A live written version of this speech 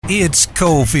It's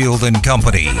Cofield and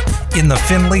Company in the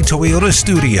Findlay Toyota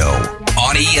studio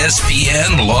on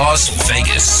ESPN Las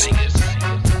Vegas.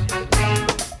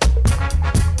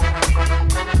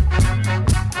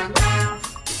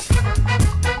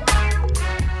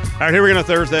 All right, here we go on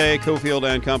Thursday. Cofield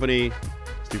and Company.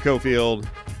 Steve Cofield.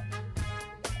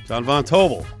 John Von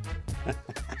Tobel.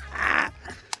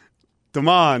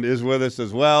 Damon is with us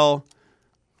as well.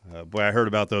 Boy, I heard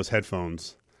about those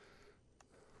headphones.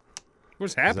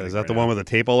 What's happening? Is that the one with the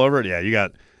tape all over it? Yeah, you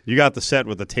got the set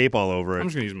with the tape all over it. I'm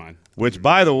just gonna use mine. Which,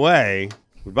 by the way,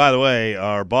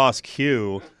 our boss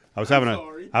Q. I was having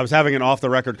an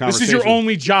off-the-record conversation. This is your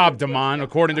only job, Damon,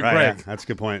 according to Greg. Yeah, that's a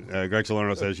good point. Greg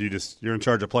Salerno says you're in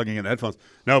charge of plugging in the headphones.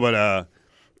 No, but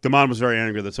Damon was very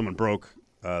angry that someone broke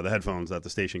the headphones that the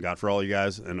station got for all you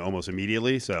guys, and almost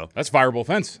immediately. So that's fireable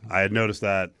offense. I had noticed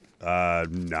that.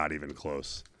 Not even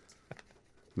close.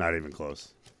 Not even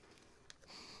close.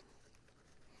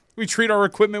 We treat our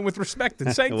equipment with respect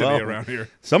and sanctity around here.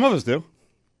 Some of us do,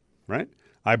 right?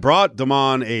 I brought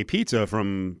Damon a pizza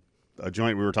from a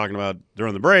joint we were talking about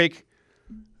during the break,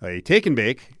 a take and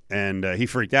bake, and he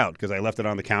freaked out because I left it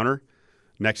on the counter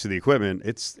next to the equipment.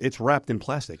 It's wrapped in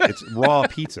plastic. It's raw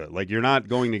pizza. Like, you're not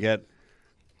going to get.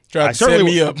 Try to set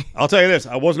me up. I'll tell you this: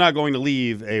 I was not going to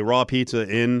leave a raw pizza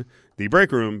in the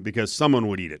break room because someone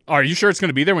would eat it. Are you sure it's going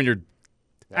to be there when you're?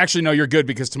 Actually, no, you're good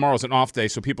because tomorrow's an off day,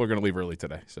 so people are going to leave early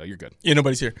today. So you're good. Yeah,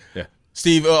 nobody's here. Yeah.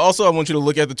 Steve, also, I want you to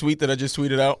look at the tweet that I just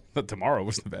tweeted out. But tomorrow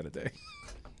wasn't bad a day.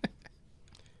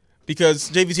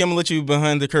 Because, JVC, I'm going to let you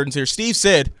behind the curtains here. Steve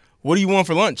said, what do you want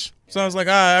for lunch? So I was like,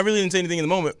 I really didn't say anything in the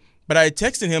moment. But I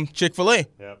texted him Chick-fil-A.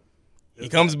 Yep. He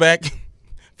comes back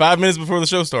 5 minutes before the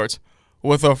show starts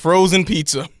with a frozen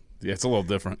pizza. Yeah, it's a little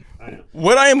different. I know.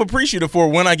 What I am appreciative for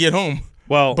when I get home.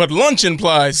 Well, but lunch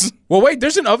implies. Well, wait,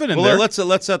 there's an oven in there. Let's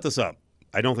set this up.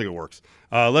 I don't think it works.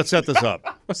 Let's set this up.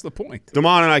 What's the point?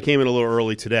 Damon and I came in a little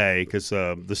early today because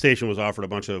the station was offered a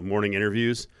bunch of morning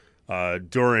interviews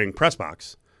during press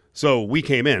box. So we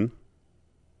came in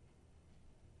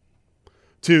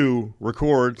to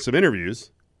record some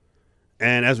interviews,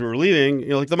 and as we were leaving,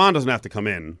 Damon doesn't have to come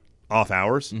in off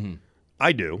hours. Mm-hmm.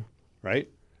 I do, right?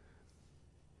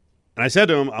 And I said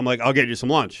to him, I'm like, I'll get you some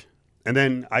lunch. And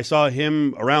then I saw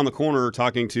him around the corner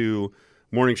talking to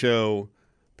morning show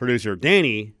producer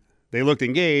Danny. They looked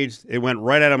engaged. It went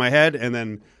right out of my head. And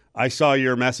then I saw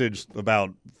your message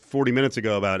about 40 minutes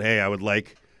ago about, hey, I would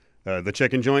like the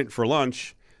chicken joint for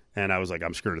lunch. And I was like,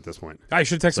 I'm screwed at this point. I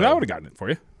should have texted. I would have gotten it for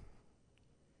you.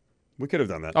 We could have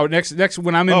done that. Oh, next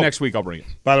when I'm in next week, I'll bring it.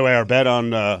 By the way, our bet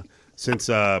on since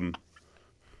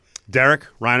Derek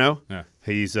Rhino, yeah.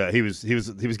 he was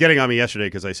getting on me yesterday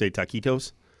because I say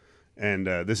taquitos. And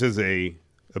this is a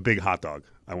big hot dog.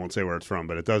 I won't say where it's from,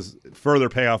 but it does further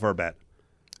pay off our bet.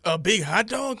 A big hot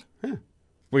dog? Yeah.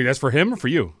 Wait, that's for him or for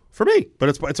you? For me. But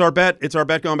it's our bet. It's our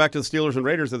bet going back to the Steelers and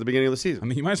Raiders at the beginning of the season. I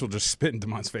mean, you might as well just spit in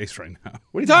Damon's face right now.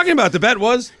 What are you talking about? The bet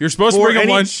was you're supposed to bring him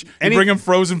lunch, you bring him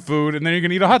frozen food, and then you're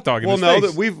going to eat a hot dog in his face.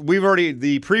 Well, no, we've already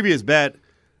the previous bet.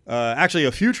 Actually,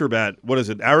 a future bet. What is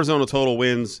it? Arizona total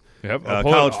wins. Yep.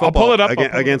 College football I'll pull it up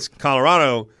against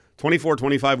Colorado.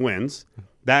 24-25 wins.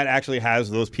 That actually has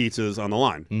those pizzas on the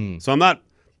line. So I'm not.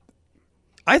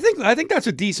 I think that's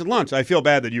a decent lunch. I feel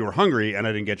bad that you were hungry and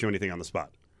I didn't get you anything on the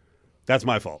spot. That's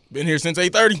my fault. Been here since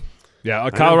 8:30. Yeah,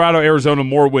 Colorado, Arizona,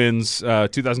 more wins.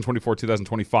 2024,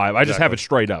 2025. I just have it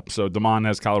straight up. So Damon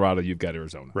has Colorado. You've got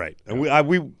Arizona. Right. And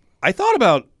I thought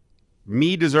about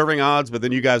me deserving odds, but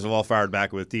then you guys have all fired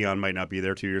back with Deion might not be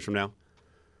there 2 years from now.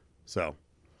 So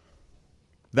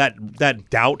that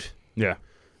doubt. Yeah.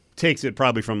 Takes it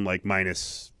probably from like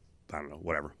minus, I don't know,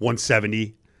 whatever,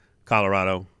 170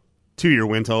 Colorado, 2-year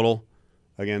win total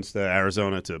against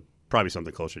Arizona to probably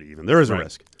something closer to even. There is a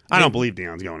risk. I don't believe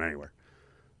Deion's going anywhere.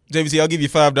 JVC, I'll give you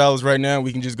 $5 right now.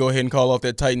 We can just go ahead and call off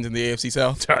that Titans in the AFC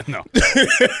South. No.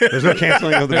 There's no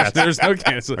canceling of the bets. There's no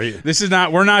canceling. This is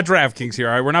not. We're not DraftKings here.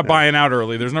 All right, we're not buying out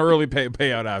early. There's no early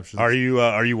payout options. Are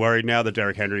you worried now that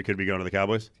Derrick Henry could be going to the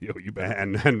Cowboys? Yo, you bet.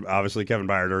 And obviously Kevin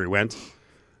Byard already went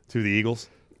to the Eagles.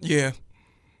 Yeah.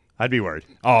 I'd be worried.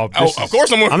 Of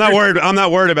course I'm worried. I'm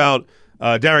not worried about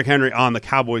Derrick Henry on the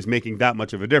Cowboys making that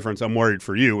much of a difference. I'm worried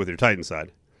for you with your Titans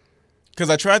side. Because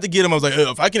I tried to get him. I was like,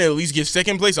 if I can at least get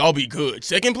second place, I'll be good.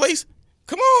 Second place?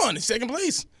 Come on, it's second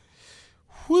place.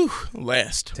 Whew,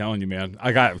 last. I'm telling you, man.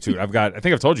 I think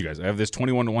I've told you guys, I have this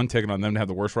 21-1 ticket on them to have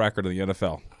the worst record in the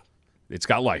NFL. It's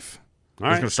got life. He's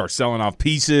going to start selling off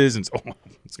pieces, and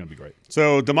it's going to be great.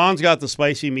 So Damon's got the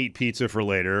spicy meat pizza for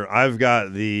later. I've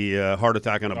got the heart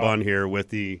attack on a bun here with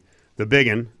the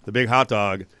biggin, the big hot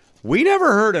dog. We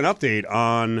never heard an update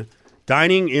on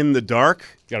dining in the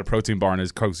dark, Got a protein bar in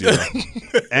his Coke Zero.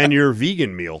 and your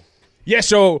vegan meal. Yeah,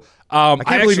 so I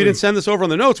can't believe you didn't send this over on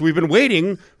the notes. We've been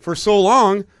waiting for so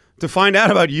long to find out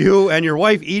about you and your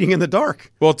wife eating in the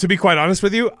dark. Well, to be quite honest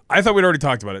with you, I thought we'd already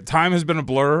talked about it. Time has been a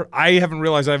blur. I haven't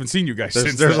realized I haven't seen you guys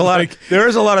since. There is a lot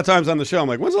of of times on the show I'm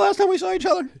like, when's the last time we saw each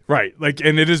other? Right.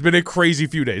 And it has been a crazy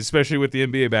few days, especially with the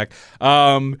NBA back.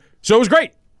 So it was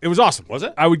great. It was awesome. Was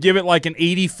it? I would give it like an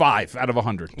 85 out of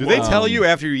 100. Do they tell you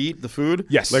after you eat the food?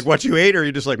 Yes. Like what you ate, or are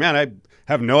you just like, man, I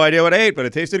have no idea what I ate, but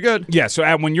it tasted good? Yeah, so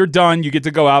when you're done, you get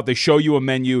to go out. They show you a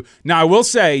menu. Now, I will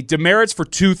say demerits for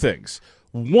two things.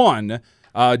 One,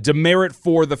 demerit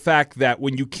for the fact that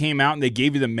when you came out and they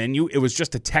gave you the menu, it was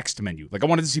just a text menu. Like, I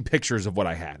wanted to see pictures of what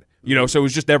I had. So it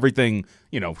was just everything,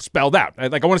 spelled out. I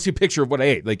want to see a picture of what I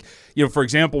ate. Like, for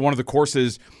example, one of the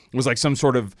courses was like some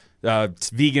sort of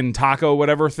vegan taco,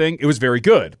 whatever thing. It was very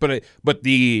good. But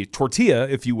the tortilla,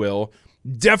 if you will,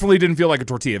 definitely didn't feel like a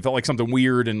tortilla. It felt like something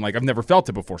weird and like I've never felt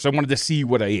it before. So I wanted to see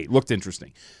what I ate. It looked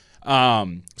interesting.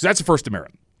 So that's the first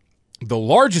demerit. The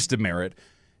largest demerit,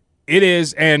 it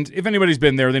is, and if anybody's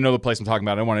been there, they know the place I'm talking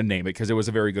about. I don't want to name it because it was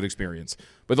a very good experience.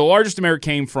 But the largest demerit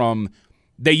came from,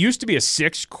 they used to be a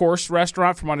 6-course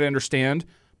restaurant from what I understand,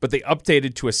 but they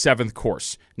updated to a 7th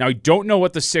course. Now, I don't know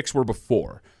what the 6 were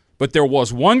before, but there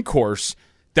was one course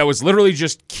that was literally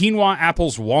just quinoa,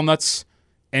 apples, walnuts,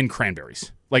 and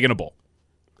cranberries, like in a bowl.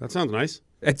 That sounds nice.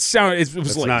 It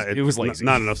was lazy. It was lazy.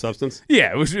 Not enough substance.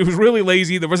 Yeah, it was really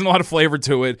lazy. There wasn't a lot of flavor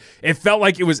to it. It felt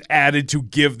like it was added to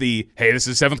give the, hey, this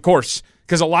is 7th course.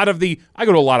 Because I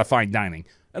go to a lot of fine dining.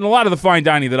 And a lot of the fine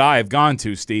dining that I have gone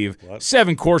to, Steve,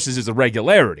 7 courses is a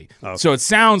regularity. Oh. So it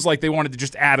sounds like they wanted to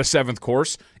just add a 7th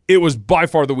course. It was by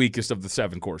far the weakest of the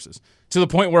 7 courses. To the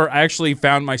point where I actually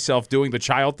found myself doing the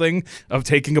child thing of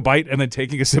taking a bite and then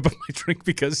taking a sip of my drink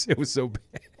because it was so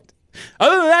bad.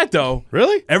 Other than that, though,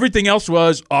 really, everything else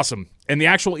was awesome. And the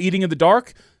actual eating in the dark,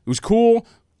 it was cool.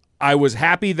 I was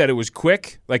happy that it was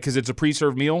quick, because it's a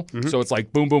pre-served meal. Mm-hmm. So it's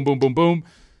like boom, boom, boom, boom, boom.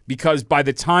 Because by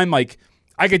the time, I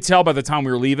could tell by the time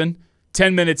we were leaving,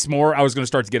 10 minutes more, I was going to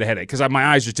start to get a headache because my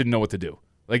eyes just didn't know what to do.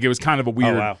 Like, it was kind of a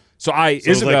weird. Oh, wow. So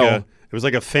Isabel. It was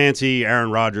like a fancy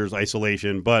Aaron Rodgers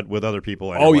isolation, but with other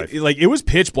people. And it was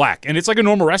pitch black, and it's like a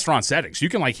normal restaurant setting, so you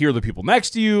can hear the people next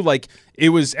to you. Like, it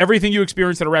was everything you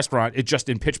experienced at a restaurant. It just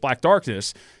in pitch black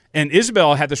darkness. And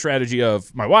Isabel had the strategy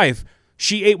of my wife.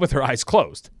 She ate with her eyes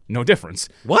closed. No difference.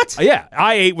 What? Yeah,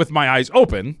 I ate with my eyes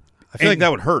open. I feel like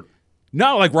that would hurt.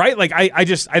 No, right? I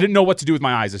didn't know what to do with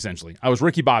my eyes. Essentially, I was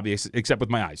Ricky Bobby except with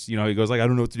my eyes. He goes I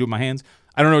don't know what to do with my hands.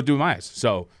 I don't know what to do with my eyes.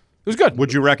 So it was good.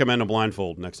 Would you recommend a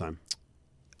blindfold next time?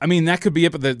 I mean, that could be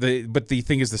it, but the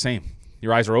thing is the same.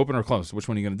 Your eyes are open or closed. Which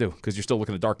one are you going to do? Because you're still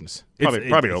looking at darkness.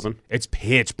 Probably open. It's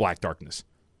pitch black darkness.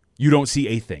 You don't see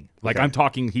a thing. Okay. I'm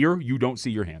talking here, you don't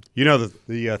see your hand.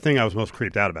 The thing I was most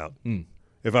creeped out about,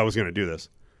 if I was going to do this,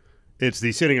 it's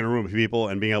the sitting in a room with people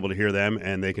and being able to hear them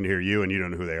and they can hear you and you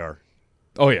don't know who they are.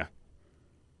 Oh, yeah.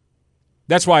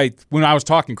 That's why when I was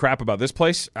talking crap about this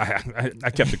place,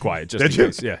 I kept it quiet just in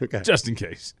case. Yeah, okay. Just in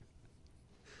case.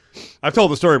 I've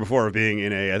told the story before of being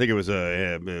in I think it was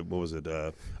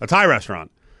a Thai restaurant.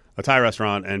 A Thai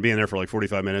restaurant and being there for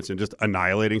 45 minutes and just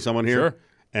annihilating someone here. Sure.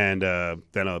 And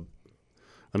then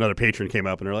another patron came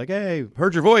up and they're like, hey,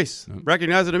 heard your voice.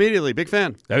 Recognize it immediately. Big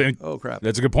fan. Oh, crap.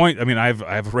 That's a good point. I mean, I have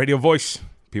a radio voice.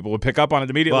 People would pick up on it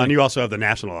immediately. Well, and you also have the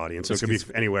national audience, so it could be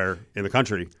anywhere in the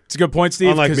country. It's a good point, Steve.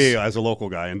 Unlike me as a local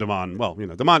guy, and Damon,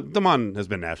 Damon has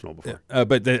been national before. Yeah.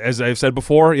 But as I've said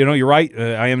before, you're right.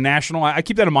 I am national. I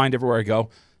keep that in mind everywhere I go.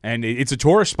 And it's a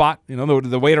tourist spot.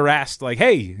 The waiter asked,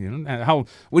 hey,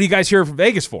 what are you guys here from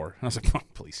Vegas for? And I was like, oh,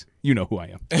 please, you know who I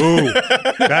am. Ooh,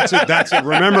 that's it.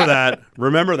 Remember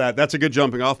that. That's a good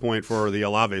jumping off point for the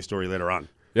Olave story later on.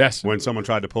 Yes. When someone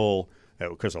tried to pull...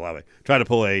 Chris Olave tried to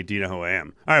pull a do you know who I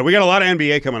am? All right, we got a lot of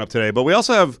NBA coming up today, but we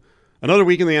also have another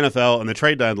week in the NFL and the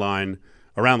trade deadline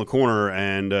around the corner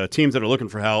and teams that are looking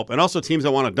for help and also teams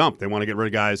that want to dump. They want to get rid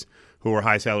of guys who are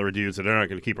high salary dudes that they're not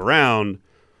going to keep around.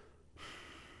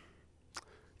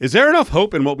 Is there enough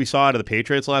hope in what we saw out of the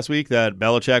Patriots last week that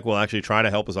Belichick will actually try to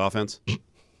help his offense?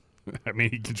 I mean,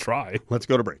 he can try. Let's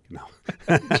go to break. No.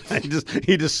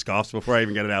 he just scoffs before I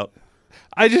even get it out.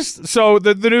 So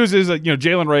the news is that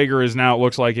Jalen Reagor is now, it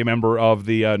looks like, a member of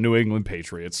the New England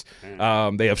Patriots.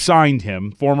 They have signed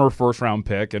him, former first-round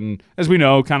pick, and as we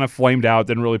know, kind of flamed out,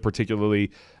 didn't really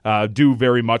particularly do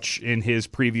very much in his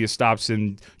previous stops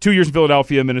in 2 years in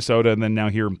Philadelphia, Minnesota, and then now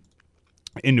here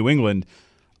in New England.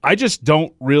 I just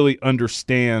don't really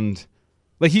understand.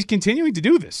 He's continuing to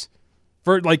do this.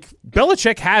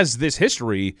 Belichick has this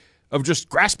history of just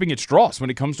grasping at straws when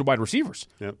it comes to wide receivers.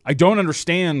 Yep. I don't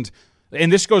understand.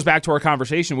 and this goes back to our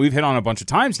conversation we've hit on a bunch of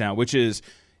times now, which is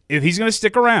if he's going to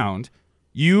stick around,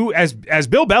 you as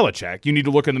Bill Belichick, you need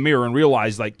to look in the mirror and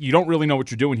realize like you don't really know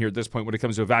what you're doing here at this point when it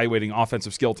comes to evaluating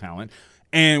offensive skill talent.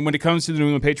 And when it comes to the New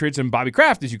England Patriots and Bobby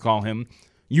Kraft, as you call him,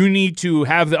 you need to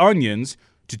have the onions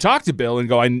to talk to Bill and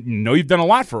go, I know you've done a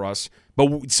lot for us,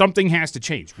 but something has to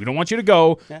change. We don't want you to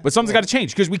go, but something's got to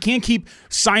change because we can't keep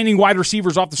signing wide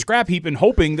receivers off the scrap heap and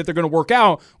hoping that they're going to work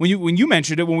out. When you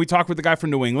mentioned it, when we talked with the guy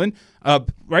from New England,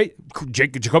 right?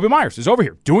 Jacoby Myers is over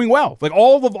here doing well, like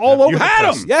all over. You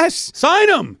had him, yes. Sign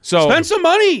him. So spend some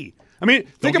money. I mean,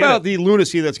 think about the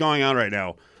lunacy that's going on right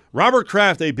now. Robert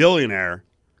Kraft, a billionaire,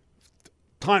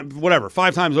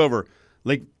 5 times over.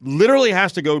 Like, literally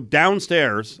has to go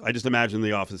downstairs. I just imagine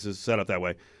the office is set up that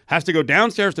way. Has to go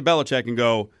downstairs to Belichick and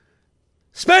go,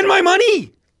 spend my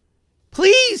money.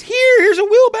 Please, here's a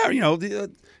wheelbarrow.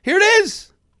 Here it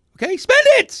is. Okay, spend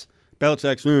it.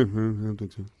 Belichick's, I don't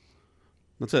think so.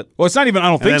 That's it. Well, it's not even, I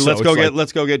don't think so.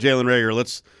 Let's go get Jalen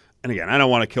Reagor. And again, I don't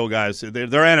want to kill guys. They're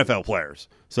NFL players.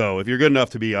 So if you're good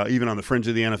enough to be even on the fringe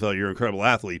of the NFL, you're an incredible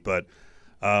athlete. But,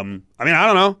 I mean, I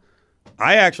don't know.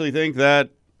 I actually think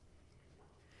that,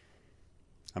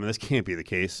 this can't be the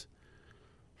case.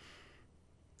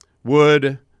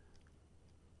 Would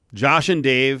Josh and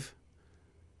Dave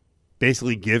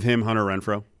basically give him Hunter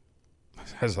Renfrow?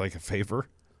 As like a favor?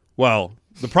 Well,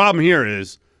 the problem here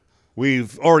is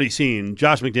we've already seen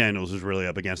Josh McDaniels is really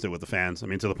up against it with the fans. I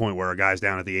mean, to the point where a guy's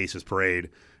down at the Aces parade,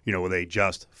 with a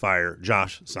just fire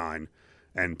Josh sign.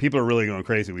 And people are really going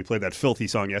crazy. We played that filthy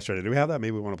song yesterday. Do we have that?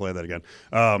 Maybe we want to play that again.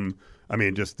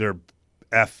 Just they're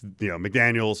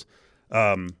McDaniels.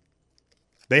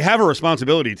 They have a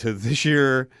responsibility to this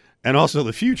year and also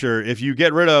the future. If you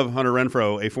get rid of Hunter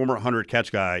Renfrow, a former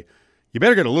 100-catch guy, you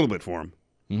better get a little bit for him.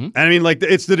 Mm-hmm. And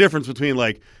it's the difference between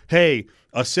hey,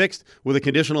 a 6th with a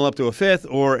conditional up to a 5th,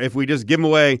 or if we just give him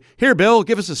away, here, Bill,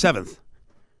 give us a 7th.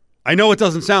 I know it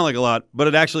doesn't sound like a lot, but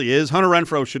it actually is. Hunter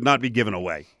Renfrow should not be given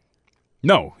away.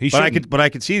 No, he shouldn't. But I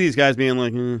could see these guys being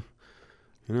like,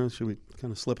 should we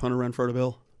kind of slip Hunter Renfrow to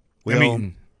Bill?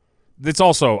 It's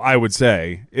also, I would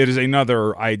say, it is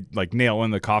another nail in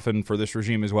the coffin for this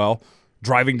regime as well.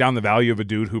 Driving down the value of a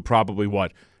dude who probably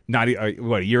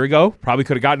a year ago probably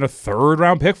could have gotten a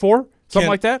 3rd-round pick for something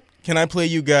like that. Can I play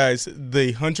you guys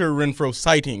the Hunter Renfrow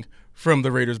sighting from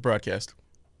the Raiders broadcast?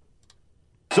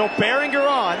 So Behringer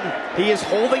on, he is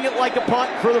holding it like a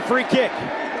punt for the free kick.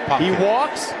 He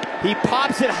walks, he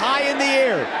pops it high in the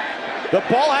air. The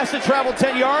ball has to travel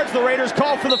 10 yards. The Raiders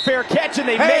call for the fair catch, and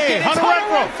they make it. It's Hunter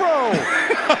Renfrow.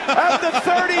 At the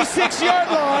 36-yard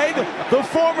line, the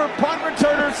former punt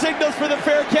returner signals for the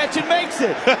fair catch and makes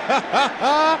it.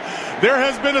 There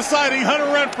has been a sighting. Hunter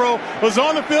Renfrow was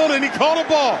on the field, and he caught a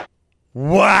ball.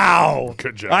 Wow.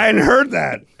 Good job. I hadn't heard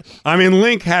that.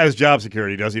 Link has job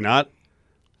security, does he not?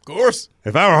 Of course.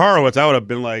 If I were Horowitz, I would have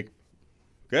been like,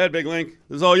 go ahead, Big Link.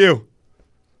 This is all you.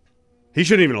 He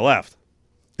shouldn't even have left.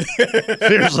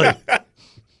 Seriously.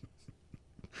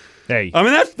 Hey.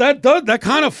 That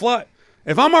kind of fly.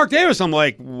 If I'm Mark Davis, I'm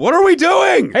like, what are we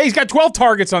doing? Hey, he's got 12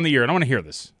 targets on the year, and I want to hear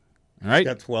this. All right? He's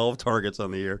got 12 targets on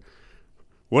the year.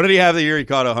 What did he have the year he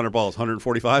caught 100 balls?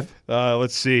 145?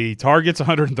 Let's see. Targets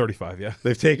 135, yeah.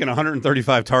 They've taken a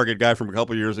 135 target guy from a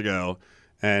couple years ago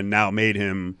and now made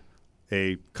him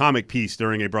a comic piece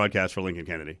during a broadcast for Lincoln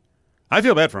Kennedy. I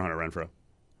feel bad for Hunter Renfrow.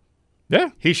 Yeah.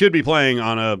 He should be playing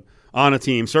on a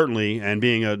team, certainly, and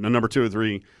being a number 2 or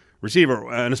 3 receiver,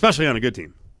 and especially on a good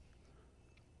team.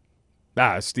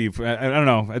 Steve, I don't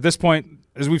know. At this point,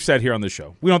 as we've said here on this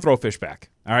show, we don't throw fish back,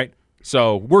 all right?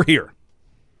 So we're here.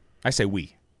 I say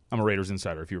we. I'm a Raiders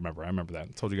insider, if you remember. I remember that.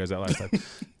 I told you guys that last time.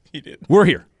 He did. We're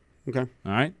here. Okay.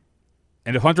 All right?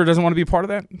 And if Hunter doesn't want to be a part of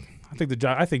that,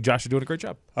 I think Josh is doing a great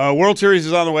job. World Series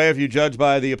is on the way. If you judge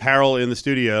by the apparel in the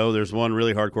studio, there's one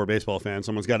really hardcore baseball fan.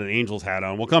 Someone's got an Angels hat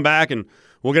on. We'll come back and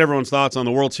we'll get everyone's thoughts on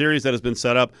the World Series that has been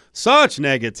set up. Such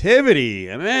negativity.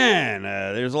 Man,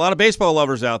 there's a lot of baseball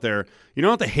lovers out there. You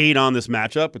don't have to hate on this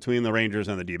matchup between the Rangers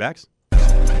and the D-backs.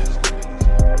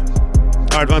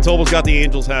 All right, Von Tobel's got the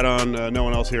Angels hat on. No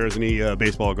one else here has any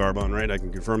baseball garb on, right? I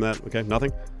can confirm that. Okay,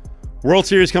 nothing? World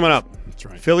Series coming up. That's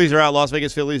right. Phillies are out. Las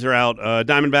Vegas Phillies are out.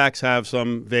 Diamondbacks have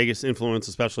some Vegas influence,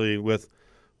 especially with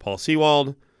Paul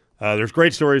Sewald. There's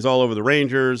great stories all over the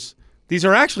Rangers. These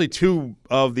are actually 2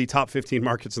 of the top 15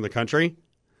 markets in the country,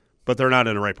 but they're not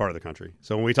in the right part of the country.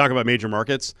 So when we talk about major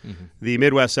markets, the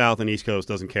Midwest, South, and East Coast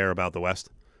doesn't care about the West.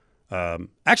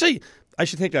 Actually, I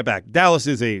should take that back. Dallas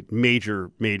is a major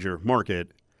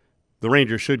market. The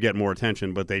Rangers should get more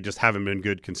attention, but they just haven't been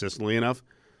good consistently enough.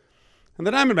 And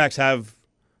the Diamondbacks have,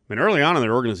 early on in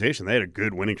their organization, they had a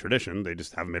good winning tradition. They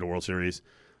just haven't made a World Series.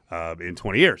 in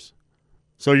 20 years.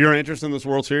 So you're interested in this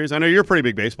World Series? I know you're a pretty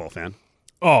big baseball fan.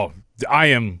 Oh, I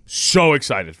am so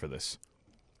excited for this.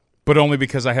 But only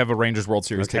because I have a Rangers World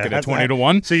Series ticket at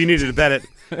 20-1. So you needed to bet it.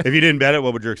 If you didn't bet it,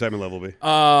 what would your excitement level be?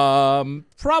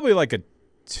 Probably like a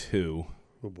 2.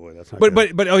 Oh boy, that's not But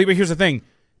good. but here's the thing.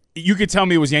 You could tell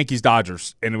me it was Yankees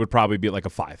Dodgers and it would probably be like a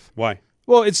 5. Why?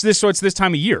 Well, it's this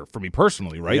time of year for me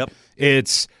personally, right? Yep.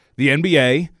 It's the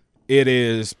NBA, it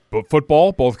is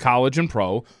football, both college and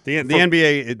pro. The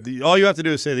NBA, all you have to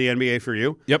do is say the NBA for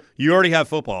you. Yep. You already have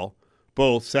football,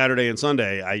 both Saturday and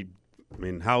Sunday. I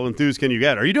mean, how enthused can you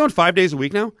get? Are you doing 5 days a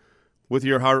week now with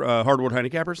your hardwood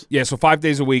handicappers? Yeah, so 5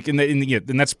 days a week, and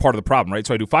that's part of the problem, right?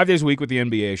 So I do 5 days a week with the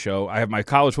NBA show. I have my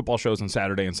college football shows on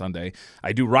Saturday and Sunday.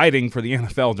 I do writing for the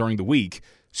NFL during the week.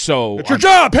 So It's your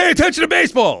job. Pay attention to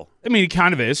baseball. I mean, it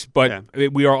kind of is, but our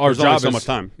There's job only is so much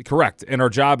time. Correct, and our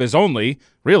job is only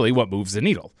really what moves the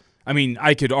needle. I mean,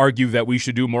 I could argue that we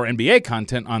should do more NBA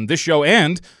content on this show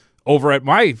and over at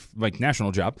my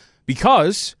national job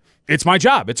because it's my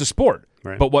job. It's a sport.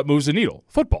 Right. But what moves the needle?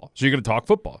 Football. So you're going to talk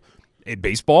football.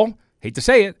 Baseball, hate to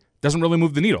say it, doesn't really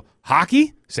move the needle.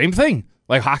 Hockey, same thing.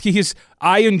 Like hockey is,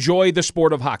 I enjoy the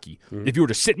sport of hockey. Mm-hmm. If you were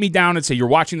to sit me down and say you're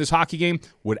watching this hockey game,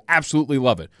 would absolutely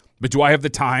love it. But do I have the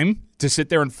time to sit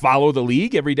there and follow the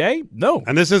league every day? No.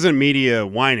 And this isn't media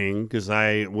whining because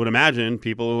I would imagine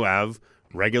people who have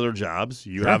regular jobs,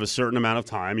 you have a certain amount of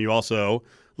time. You also,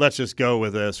 let's just go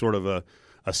with a sort of a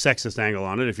sexist angle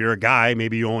on it. If you're a guy,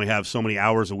 maybe you only have so many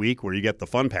hours a week where you get the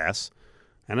fun pass,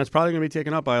 and that's probably going to be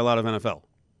taken up by a lot of NFL.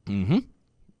 Mm-hmm.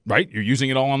 Right? You're using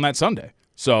it all on that Sunday.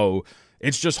 So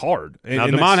it's just hard. Now,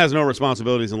 DeMond has no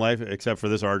responsibilities in life except for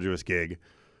this arduous gig,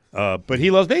 but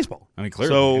he loves baseball. I mean,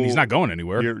 clearly. So and he's not going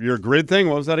anywhere. Your grid thing,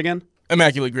 what was that again?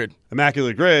 Immaculate Grid.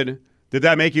 Immaculate Grid. Did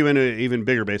that make you into an even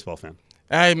bigger baseball fan?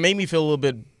 It made me feel a little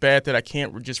bit bad that I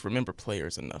can't just remember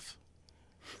players enough.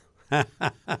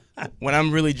 When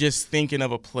I'm really just thinking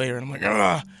of a player, and I'm like,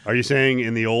 ah. Are you saying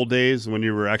in the old days when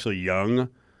you were actually young,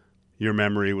 your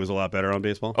memory was a lot better on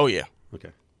baseball? Oh, yeah.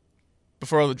 Okay.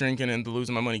 Before all the drinking and the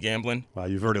losing my money gambling. Wow,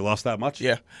 you've already lost that much?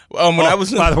 Yeah. When I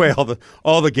was by the way,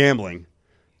 all the gambling,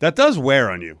 that does wear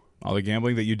on you. All the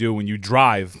gambling that you do when you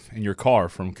drive in your car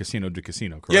from casino to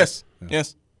casino, correct? Yes. Yeah.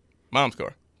 Yes. Mom's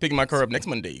car. Picking my car up next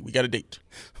Monday. We got a date.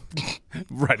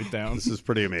 Write it down. This is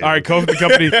pretty amazing. All right, COVID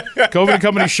the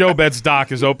Company show bets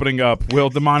doc is opening up. Will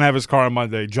DeMond have his car on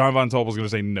Monday? John Von Tobel's going to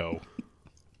say no.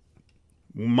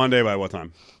 Monday by what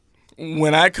time?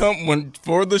 When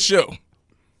for the show.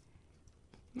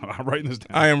 I'm writing this down.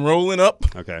 I am rolling up.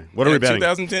 Okay. What are we betting?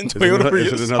 2010 Is it Toyota another-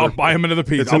 Prius. is it another- I'll buy him another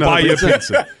pizza. It's I'll buy another you a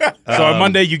pizza. So on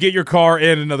Monday, you get your car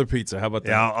and another pizza. How about that?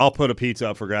 Yeah, I'll put a pizza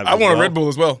up for grabs. I as want well. a Red Bull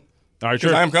as well. All right,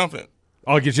 Because sure. I am confident.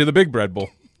 I'll get you the big bread bowl.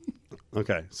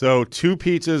 Okay. So 2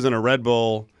 pizzas and a Red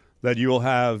Bull that you will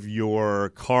have your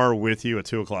car with you at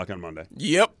 2 o'clock on Monday.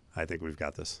 Yep. I think we've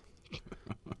got this.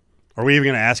 Are we even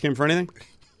going to ask him for anything?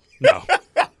 No.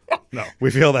 No. We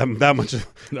feel that much.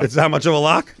 It's that much of a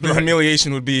lock? The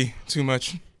humiliation would be too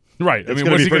much. Right. It's I mean,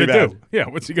 gonna what's be he going to pretty do? bad. Yeah,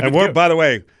 what's he going And to we're, do? by the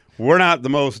way, we're not the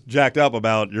most jacked up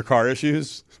about your car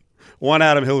issues. One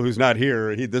Adam Hill, who's not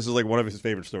here, this is like one of his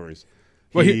favorite stories.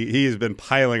 Well, he has been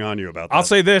piling on you about that. I'll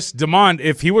say this, DeMond,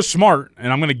 if he was smart,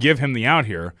 and I'm going to give him the out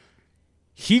here,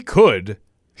 he could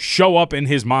show up in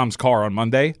his mom's car on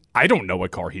Monday. I don't know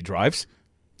what car he drives.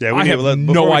 Yeah, I have before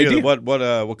no we do idea. that,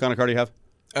 what kind of car do you have?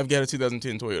 I've got a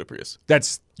 2010 Toyota Prius.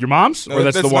 That's your mom's, No, or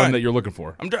that's the that's one mine. that you're looking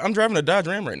for? I'm driving a Dodge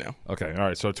Ram right now. Okay, all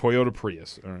right. So Toyota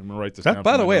Prius. All right, I'm gonna write this down.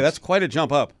 By for the my way, notes. that's quite a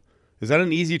jump up. Is that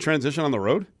an easy transition on the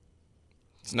road?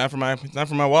 It's not for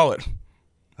my wallet.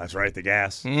 That's right, the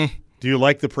gas. Do you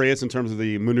like the Prius in terms of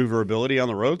the maneuverability on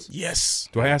the roads? Yes.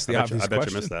 Do I ask the I obvious bet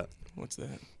question? you missed that. What's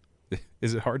that?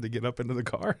 Is it hard to get up into the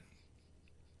car?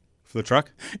 For the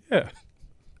truck? Yeah.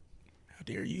 How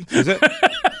dare you? Is it?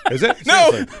 Is it? No.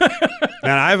 Seriously.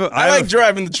 Man, I like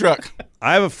driving the truck.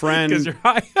 I have a Because friend you're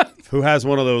high up. who has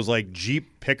one of those like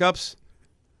Jeep pickups.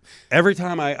 Every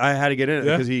time I had to get in it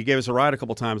Yeah. because he gave us a ride a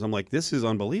couple times, I'm like, this is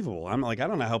unbelievable. I'm like, I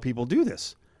don't know how people do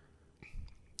this.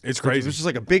 It's It's crazy. just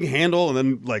like a big handle and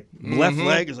then like left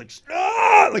leg is like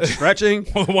stretching.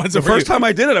 Well, the ones The that first time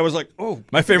I did it, I was like, oh.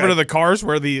 My favorite okay. are the cars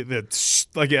where the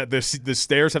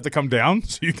stairs have to come down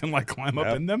so you can like climb up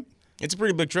Yep. in them. It's a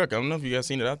pretty big truck. I don't know if you guys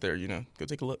seen it out there. Go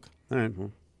take a look. All right.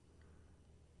 Well.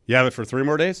 You have it for 3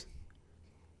 more days?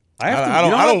 I I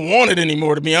don't want it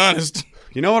anymore, to be honest.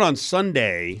 You know what? On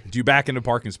Sunday, Do you back into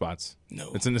parking spots?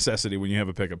 No. It's a necessity when you have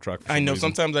a pickup truck. For I some know.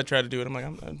 reason. Sometimes I try to do it. I'm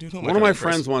like, dude, who am I one of trying my to impress?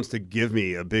 friends wants to give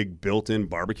me a big built-in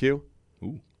barbecue,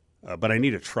 but I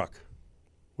need a truck.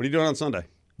 What are you doing on Sunday?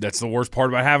 That's the worst part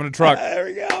about having a truck. There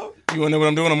we go. You want to know what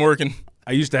I'm doing? I'm working.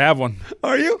 I used to have one.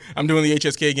 Are you? I'm doing the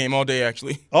HSK game all day,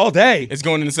 actually. All day? It's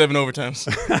going into 7 overtimes.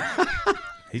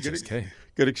 HSK.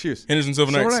 Good excuse. Henderson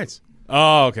Silver Silver Knights. Knights.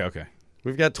 Oh, okay.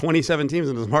 We've got 27 teams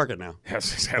in this market now.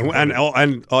 Yes, exactly. And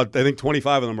I think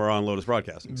 25 of them are on Lotus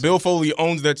Broadcasting. Bill Foley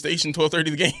owns that station,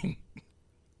 12:30 the game.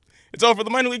 It's all for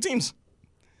the minor league teams.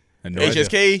 No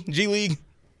HSK, idea. G League.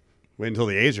 Wait until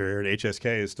the A's are here, and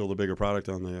HSK is still the bigger product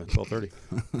on the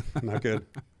 12:30. Not good.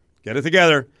 Get it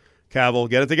together, Cavill.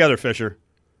 Get it together, Fisher.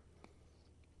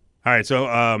 All right,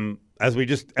 so as we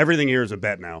just everything here is a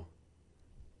bet now.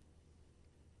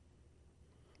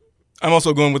 I'm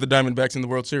also going with the Diamondbacks in the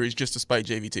World Series just to spite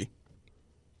JVT.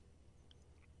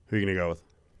 Who are you gonna go with?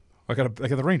 I got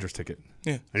the Rangers ticket.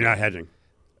 Yeah. And you're not hedging.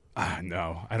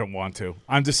 No, I don't want to.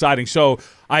 I'm deciding. So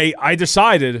I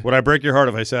decided. Would I break your heart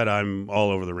if I said I'm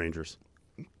all over the Rangers?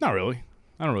 Not really.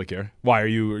 I don't really care. Why are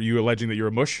you alleging that you're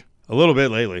a mush? A little bit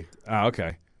lately.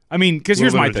 Okay. I mean, because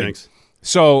here's my thing. Jinx.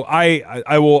 So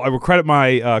I will credit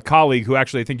my colleague who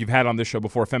actually I think you've had on this show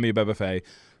before, Femi Abebefe,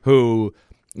 who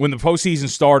when the postseason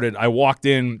started, I walked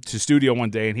in to studio one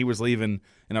day and he was leaving,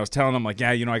 and I was telling him like,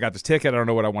 yeah, I got this ticket. I don't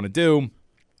know what I want to do.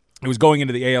 It was going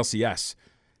into the ALCS,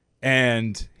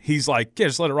 and he's like, yeah,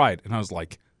 just let it ride. And I was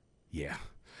like, yeah,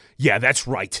 that's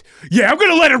right. Yeah, I'm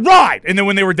gonna let it ride. And then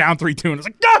when they were down 3-2, and I was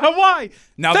like, God, why?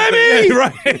 Now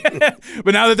right.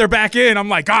 But now that they're back in, I'm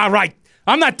like, right.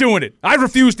 I'm not doing it. I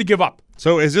refuse to give up.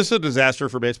 So is this a disaster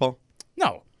for baseball?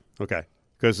 No. Okay.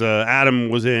 Because Adam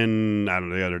was in, I don't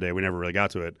know, the other day. We never really got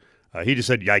to it. He just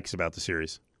said yikes about the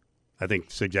series. I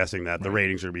think suggesting that the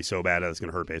ratings are going to be so bad that it's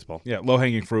going to hurt baseball. Yeah,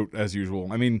 low-hanging fruit as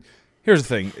usual. I mean, here's the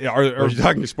thing. Are you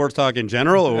talking sports talk in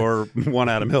general or one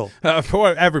Adam Hill?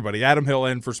 For everybody, Adam Hill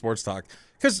and for sports talk.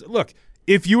 Because, look,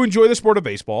 if you enjoy the sport of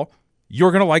baseball,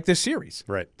 you're going to like this series.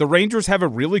 Right. The Rangers have a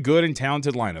really good and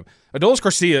talented lineup. Adolis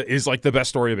Garcia is like the best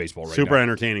story of baseball right now. Super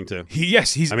entertaining, too.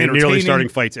 He's nearly starting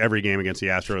fights every game against the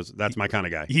Astros. That's my kind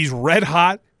of guy. He's red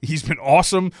hot. He's been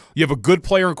awesome. You have a good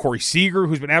player in Corey Seager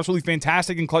who's been absolutely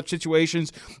fantastic in clutch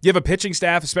situations. You have a pitching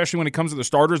staff, especially when it comes to the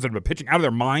starters, that have been pitching out of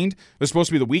their mind. It's supposed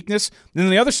to be the weakness. Then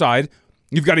on the other side,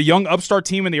 you've got a young upstart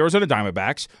team in the Arizona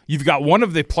Diamondbacks. You've got one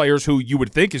of the players who you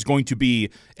would think is going to be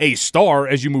a star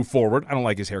as you move forward. I don't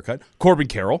like his haircut. Corbin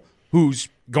Carroll, who's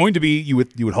going to be, you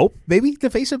would hope, maybe the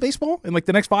face of baseball in like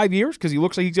the next 5 years because he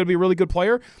looks like he's going to be a really good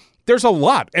player. There's a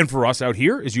lot. And for us out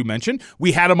here, as you mentioned,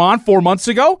 we had him on 4 months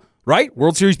ago, right?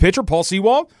 World Series pitcher, Paul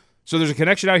Sewald. So there's a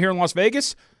connection out here in Las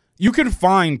Vegas. You can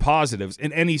find positives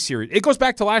in any series. It goes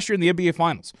back to last year in the NBA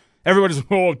Finals. Everybody's,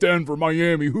 Denver,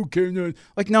 Miami, who cares?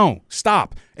 Like, no,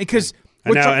 stop. And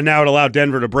now it allowed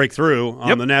Denver to break through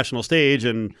on the national stage,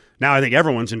 and now I think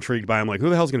everyone's intrigued by him. Like, who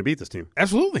the hell's going to beat this team?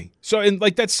 Absolutely. So,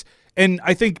 and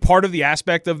I think part of the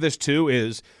aspect of this too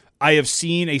is I have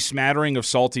seen a smattering of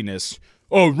saltiness.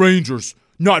 Oh, Rangers,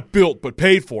 not built but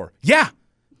paid for. Yeah.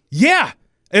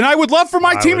 And I would love for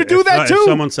my team to do that too. If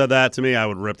someone said that to me, I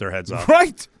would rip their heads off.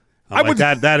 Right.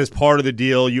 That is part of the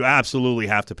deal. You absolutely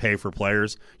have to pay for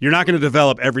players. You're not going to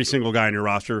develop every single guy in your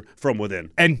roster from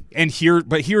within.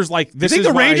 Here's like this. You think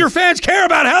the Ranger fans care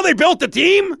about how they built the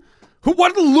team?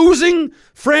 What losing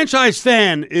franchise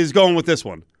fan is going with this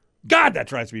one? God, that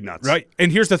drives me nuts. Right.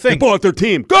 And here's the thing: they bought their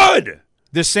team. Good.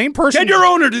 The same person. Get your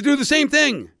owner to do the same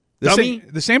thing.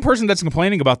 The same person that's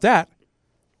complaining about that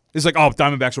is like,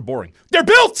 Diamondbacks are boring. They're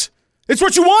built. It's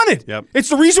what you wanted. Yep. It's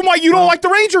the reason why you don't like the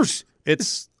Rangers.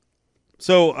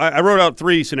 So I wrote out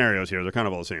 3 scenarios here. They're kind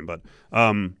of all the same, but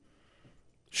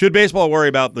should baseball worry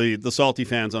about the salty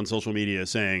fans on social media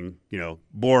saying,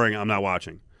 boring, I'm not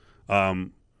watching?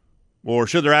 Or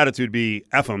should their attitude be,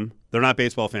 F them, they're not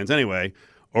baseball fans anyway?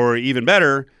 Or even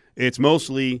better, it's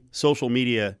mostly social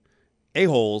media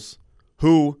a-holes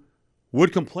who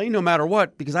would complain no matter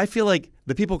what, because I feel like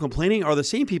the people complaining are the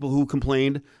same people who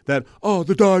complained that,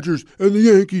 the Dodgers and the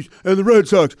Yankees and the Red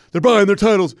Sox, they're buying their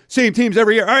titles, same teams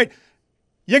every year. All right,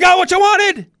 you got what you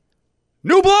wanted.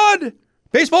 New blood.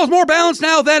 Baseball's more balanced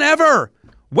now than ever.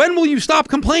 When will you stop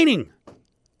complaining?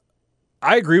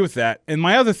 I agree with that. And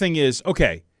my other thing is,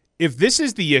 okay, if this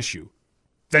is the issue,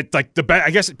 that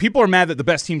I guess people are mad that the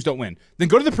best teams don't win, then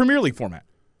go to the Premier League format.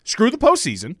 Screw the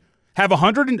postseason. Have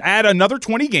 100 and add another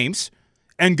 20 games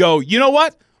and go, you know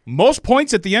what? Most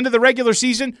points at the end of the regular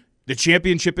season, the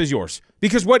championship is yours.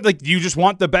 Because you just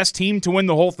want the best team to win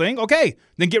the whole thing? Okay,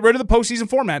 then get rid of the postseason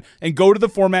format and go to the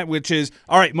format which is,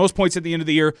 all right, most points at the end of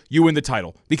the year, you win the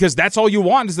title. Because that's all you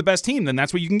want is the best team, then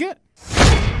that's what you can get.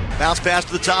 Bounce pass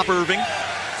to the top, Irving.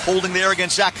 Holding there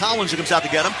against Zach Collins, who comes out to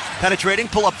get him. Penetrating,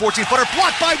 pull up 14-footer,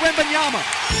 blocked by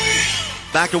Wembanyama.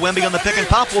 Back to Wemby on the pick and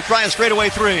pop. Will try a straightaway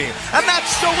three. And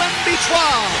that's the Wemby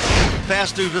 12.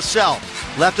 Pass to Vassell.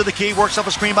 Left of the key. Works up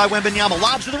a screen by Wembanyama.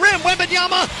 Lobs to the rim.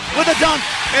 Wembanyama with a dunk.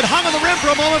 It hung on the rim for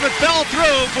a moment, but fell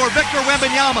through for Victor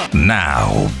Wembanyama.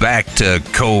 Now, back to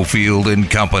Cofield and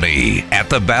Company at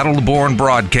the Battleborn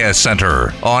Broadcast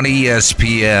Center on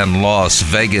ESPN Las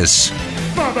Vegas.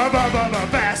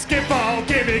 Basketball,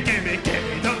 gimme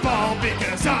the ball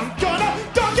because I'm gonna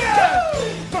dunk it!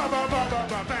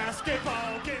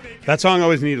 Basketball, gimme. That song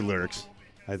always needed lyrics.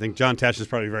 I think John Tesh is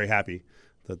probably very happy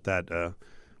that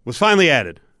was finally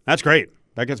added. That's great.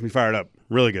 That gets me fired up.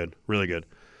 Really good. Really good.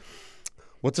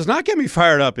 What does not get me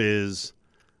fired up is,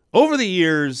 over the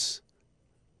years,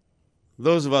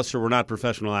 those of us who were not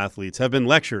professional athletes have been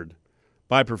lectured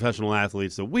by professional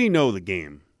athletes that we know the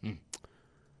game.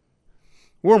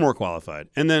 We're more qualified.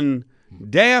 And then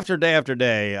day after day after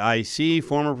day, I see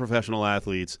former professional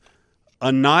athletes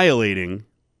annihilating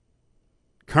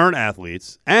current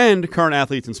athletes and current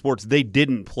athletes in sports they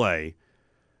didn't play.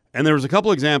 And there was a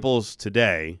couple examples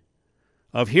today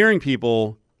of hearing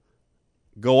people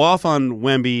go off on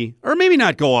Wemby, or maybe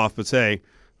not go off, but say,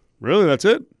 really, that's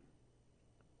it?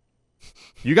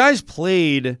 You guys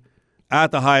played at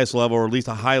the highest level, or at least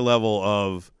a high level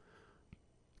of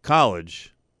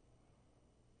college.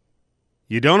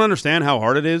 You don't understand how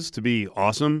hard it is to be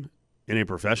awesome in a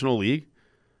professional league?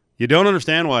 You don't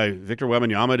understand why Victor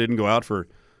Wembanyama didn't go out for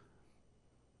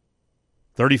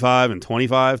 35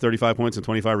 points and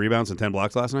 25 rebounds and 10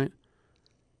 blocks last night?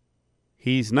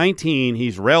 He's 19.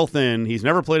 He's rail thin. He's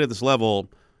never played at this level.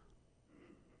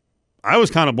 I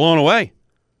was kind of blown away.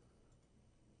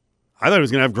 I thought he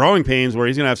was going to have growing pains where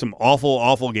he's going to have some awful,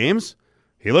 awful games.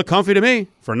 He looked comfy to me.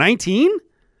 For 19?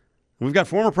 We've got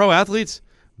former pro athletes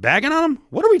bagging on him?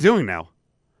 What are we doing now?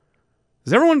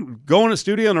 Does everyone go in a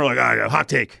studio and they're like, I got a hot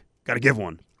take. Got to give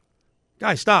one.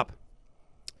 Guys, stop.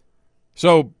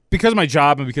 So, because of my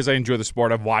job and because I enjoy the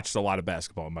sport, I've watched a lot of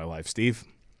basketball in my life, Steve.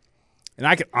 And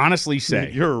I can honestly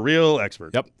say... You're a real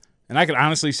expert. Yep. And I can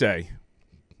honestly say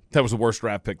that was the worst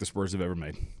draft pick the Spurs have ever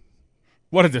made.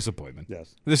 What a disappointment.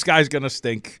 Yes. This guy's going to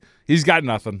stink. He's got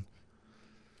nothing.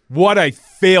 What a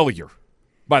failure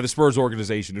by the Spurs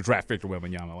organization to draft Victor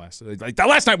Wembanyama last night. Like, that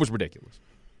last night was ridiculous.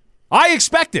 I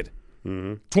expected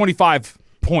 25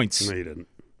 points. No, you didn't.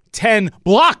 10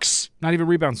 blocks. Not even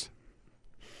rebounds.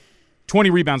 20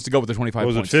 rebounds to go with the 25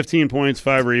 points. points. 15 points,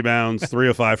 5 rebounds, 3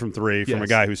 of 5 from 3 from a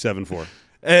guy who's 7'4".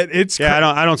 It's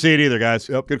I don't see it either, guys.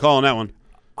 Yep. Good call on that one.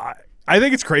 I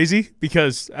think it's crazy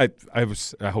because I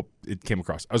hope it came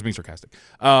across. I was being sarcastic.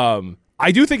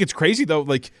 I do think it's crazy though,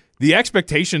 like the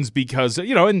expectations, because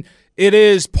and it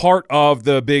is part of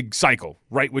the big cycle,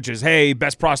 right? Which is, hey,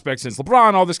 best prospect since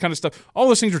LeBron, all this kind of stuff. All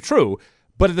those things are true,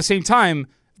 but at the same time,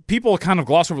 people kind of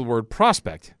gloss over the word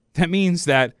prospect. That means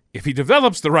that if he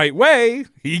develops the right way,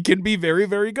 he can be very,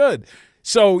 very good.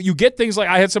 So you get things like,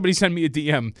 I had somebody send me a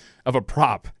DM of a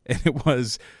prop, and it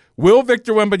was, will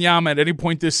Victor Wembanyama at any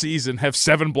point this season have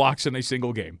 7 blocks in a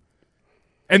single game?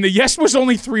 And the yes was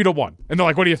only 3-1. And they're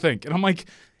like, what do you think? And I'm like,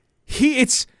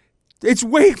 it's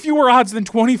way fewer odds than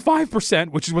 25%,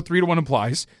 which is what 3-1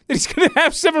 implies, that he's going to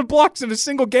have 7 blocks in a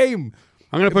single game.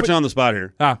 I'm going to put you on the spot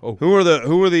here. Who were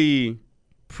the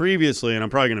previously, and I'm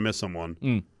probably going to miss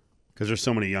someone, because there's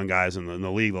so many young guys in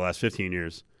the league the last 15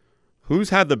 years. Who's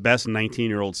had the best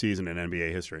 19-year-old season in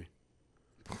NBA history?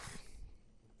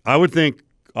 I would think,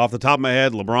 off the top of my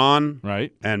head,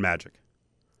 LeBron and Magic.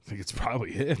 I think it's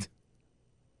probably it.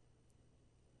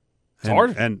 It's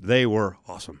hard. And they were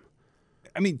awesome.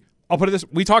 I mean, I'll put it this.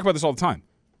 We talk about this all the time.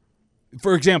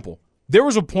 For example, there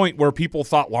was a point where people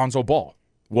thought Lonzo Ball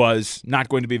was not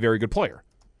going to be a very good player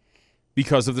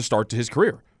because of the start to his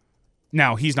career.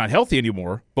 Now, he's not healthy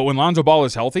anymore, but when Lonzo Ball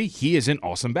is healthy, he is an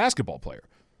awesome basketball player.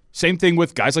 Same thing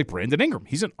with guys like Brandon Ingram.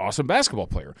 He's an awesome basketball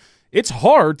player. It's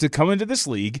hard to come into this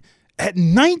league at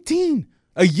 19,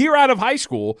 a year out of high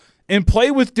school, and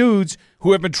play with dudes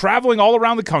who have been traveling all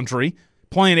around the country,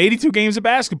 playing 82 games of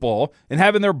basketball, and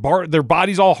having their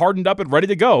bodies all hardened up and ready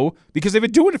to go because they've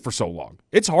been doing it for so long.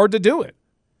 It's hard to do it.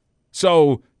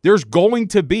 So there's going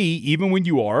to be, even when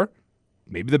you are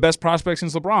maybe the best prospect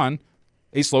since LeBron,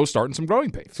 a slow start and some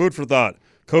growing pains. Food for thought.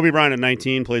 Kobe Bryant at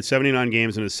 19 played 79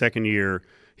 games in his second year.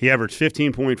 He averaged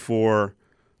 15.4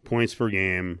 points per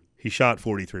game. He shot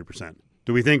 43%.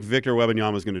 Do we think Victor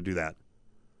Wembanyama is going to do that?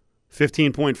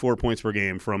 15.4 points per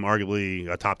game from arguably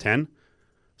a top 10?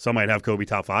 Some might have Kobe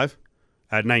top 5.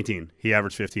 At 19, he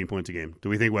averaged 15 points a game. Do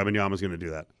we think Wembanyama is going to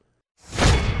do that?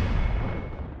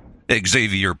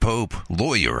 Exavier Pope,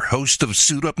 lawyer, host of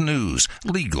Suit Up News,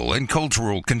 legal and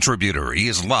cultural contributor. He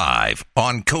is live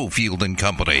on Cofield and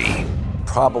Company.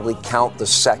 probably count the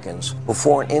seconds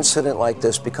before an incident like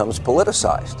this becomes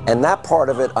politicized. And that part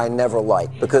of it I never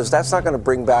like, because that's not going to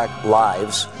bring back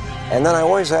lives. And then I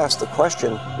always ask the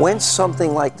question, when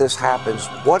something like this happens,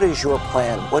 what is your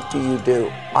plan? What do you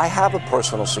do? I have a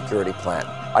personal security plan.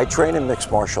 I train in mixed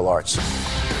martial arts.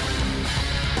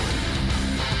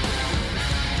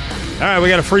 All right, we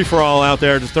got a free-for-all out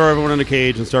there. Just throw everyone in a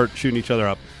cage and start shooting each other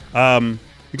up.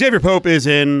 Exavier Pope is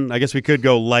in. I guess we could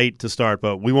go light to start,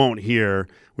 but we won't here.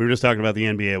 We were just talking about the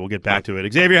NBA. We'll get back to it.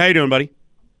 Exavier, how you doing, buddy?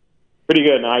 Pretty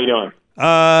good. How you doing?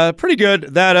 Pretty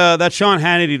good. That Sean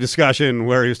Hannity discussion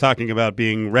where he was talking about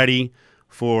being ready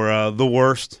for the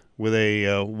worst with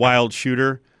a wild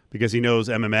shooter because he knows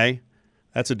MMA,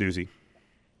 that's a doozy.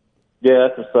 Yeah,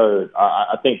 that's absurd.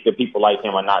 I think that people like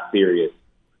him are not serious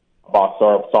about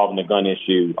solving the gun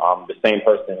issue. The same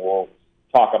person will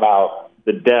talk about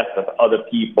the death of other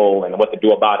people and what to do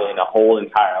about it in a whole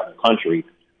entire other country,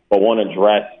 but won't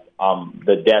address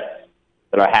the deaths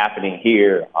that are happening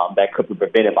here that could be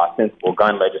prevented by sensible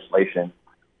gun legislation,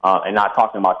 and not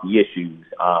talking about the issues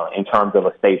in terms of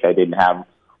a state that didn't have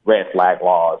red flag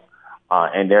laws.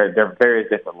 And there are various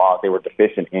different laws they were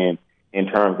deficient in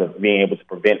terms of being able to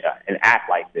prevent an act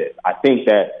like this. I think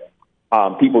that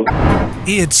people...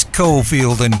 It's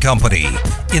Cofield and Company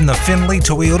in the Findlay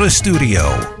Toyota studio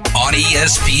on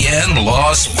ESPN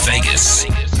Las Vegas.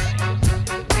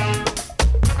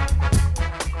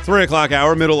 3 o'clock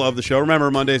hour, middle of the show. Remember,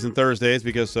 Mondays and Thursdays,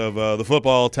 because of the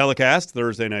football telecast,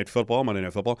 Thursday night football, Monday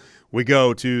night football, we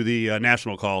go to the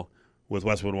national call with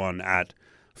Westwood One at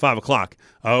 5 o'clock.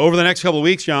 Over the next couple of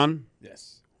weeks, John,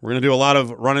 Yes. we're going to do a lot of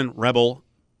Runnin' Rebel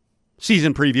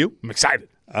season preview. I'm excited.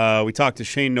 We talked to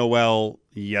Shane Noel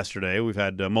yesterday. We've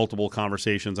had multiple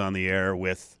conversations on the air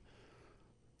with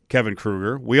Kevin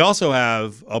Kruger. We also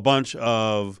have a bunch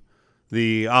of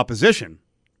the opposition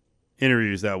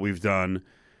interviews that we've done,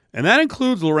 and that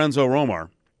includes Lorenzo Romar,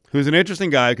 who's an interesting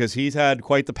guy because he's had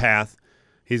quite the path.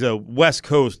 He's a West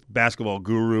Coast basketball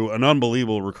guru, an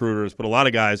unbelievable recruiter, has put a lot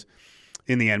of guys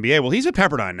in the NBA. Well, he's at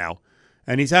Pepperdine now,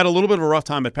 and he's had a little bit of a rough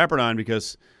time at Pepperdine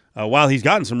because while he's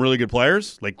gotten some really good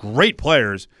players, like great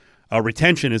players,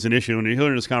 retention is an issue. And here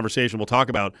in this conversation, we'll talk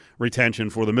about retention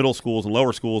for the middle schools and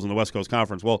lower schools in the West Coast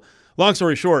Conference. Well, long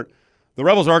story short, the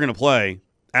Rebels are going to play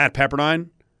at Pepperdine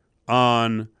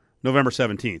on November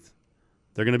 17th.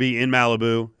 They're going to be in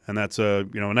Malibu, and that's a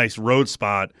nice road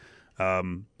spot.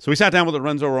 So we sat down with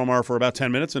Lorenzo Romar for about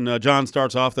 10 minutes, and John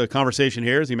starts off the conversation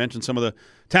here as he mentioned some of the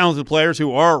talented players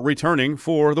who are returning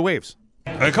for the Waves.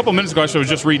 A couple minutes ago, I was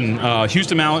just reading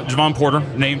Houston Mallett, Javon Porter,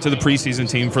 named to the preseason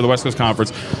team for the West Coast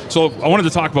Conference. So I wanted to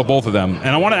talk about both of them, and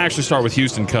I want to actually start with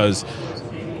Houston because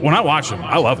when I watch him,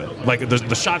 I love it. Like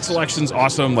the shot selection's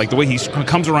awesome. Like the way he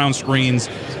comes around screens.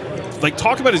 Like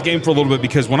talk about his game for a little bit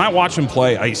because when I watch him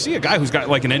play, I see a guy who's got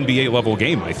like an NBA level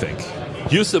game. I think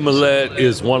Houston Mallett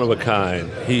is one of a kind.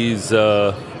 He's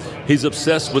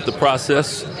obsessed with the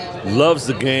process, loves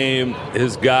the game.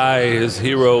 His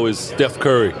hero is Steph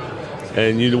Curry.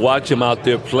 And you watch him out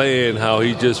there playing, how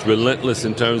he's just relentless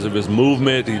in terms of his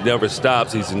movement. He never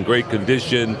stops. He's in great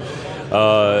condition.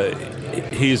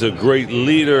 He's a great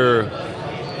leader.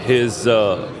 His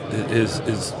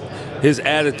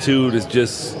attitude is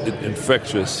just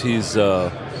infectious. He's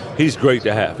great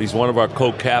to have. He's one of our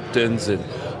co-captains, and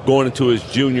going into his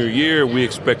junior year, we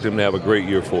expect him to have a great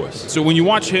year for us. So when you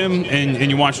watch him and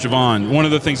you watch Javon, one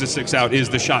of the things that sticks out is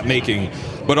the shot making,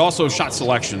 but also shot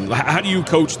selection. How do you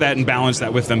coach that and balance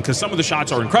that with them? Because some of the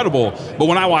shots are incredible, but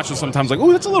when I watch them sometimes, like,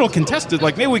 oh, that's a little contested.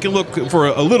 Like, maybe we can look for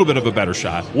a little bit of a better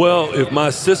shot. Well, if my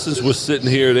assistants were sitting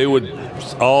here, they would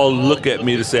all look at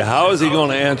me to say, how is he going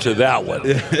to answer that one?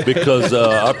 Because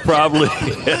I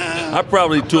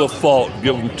probably, to a fault,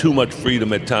 give him too much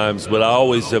freedom at times, but I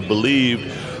always have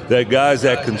believed that guys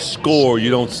that can score,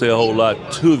 you don't say a whole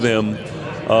lot to them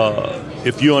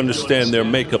if you understand their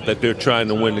makeup, that they're trying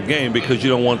to win the game, because you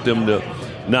don't want them to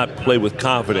not play with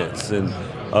confidence. And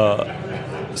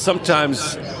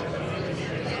sometimes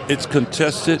it's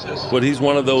contested, but he's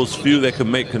one of those few that can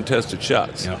make contested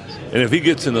shots. Yeah. And if he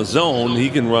gets in a zone, he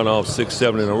can run off 6,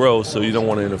 7 in a row, so you don't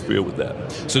want to interfere with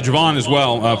that. So Javon as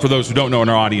well, for those who don't know in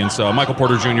our audience, Michael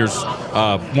Porter Jr. is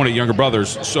one of the younger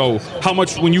brothers. So how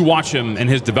much, when you watch him and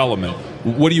his development,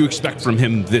 what do you expect from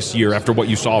him this year after what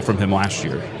you saw from him last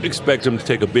year? Expect him to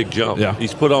take a big jump. Yeah.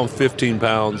 He's put on 15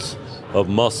 pounds of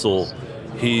muscle.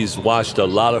 He's watched a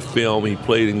lot of film. He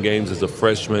played in games as a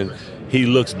freshman. He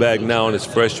looks back now in his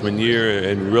freshman year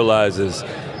and realizes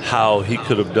how he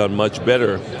could have done much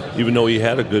better, even though he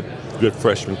had a good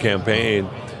freshman campaign.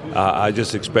 I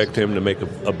just expect him to make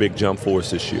a big jump for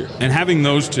us this year. And having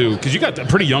those two, because you got a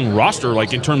pretty young roster,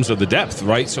 like in terms of the depth,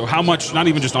 right? So how much, not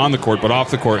even just on the court, but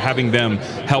off the court, having them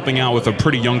helping out with a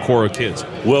pretty young core of kids?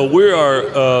 Well, we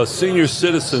are senior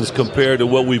citizens compared to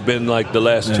what we've been like the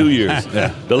last 2 years.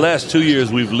 The last 2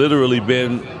 years, we've literally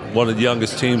been one of the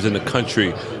youngest teams in the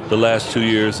country the last 2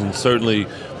 years, and certainly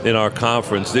in our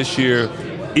conference. This year,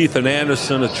 Ethan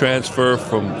Anderson, a transfer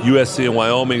from USC in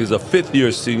Wyoming, is a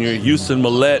fifth-year senior. Houston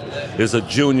Millette is a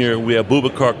junior. We have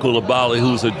Boubacar Coulibaly,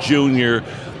 who's a junior.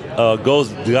 The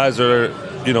guys are,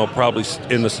 probably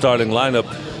in the starting lineup.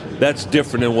 That's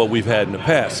different than what we've had in the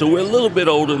past. So we're a little bit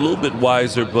older, a little bit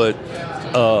wiser, but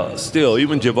still,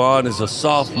 even Javon is a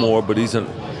sophomore, but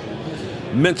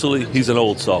mentally he's an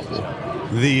old sophomore.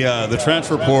 The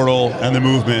transfer portal and the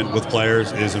movement with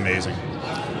players is amazing.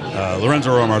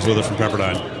 Lorenzo Romar's with us from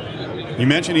Pepperdine. You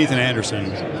mentioned Ethan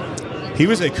Anderson. He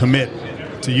was a commit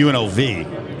to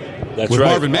UNLV. That's with right.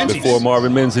 Marvin Menzies. Before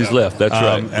Marvin Menzies left. That's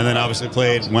right. And then obviously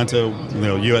went to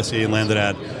USC and landed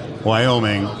at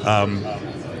Wyoming.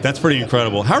 That's pretty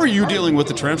incredible. How are you dealing with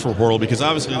the transfer portal? Because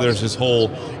obviously there's this whole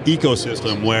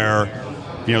ecosystem where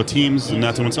teams,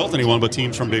 not to insult anyone, but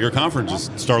teams from bigger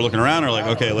conferences start looking around and are like,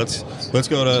 okay, let's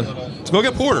go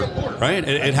get Porter, right?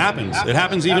 It happens. It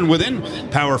happens even within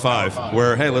Power 5,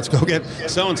 where hey, let's go get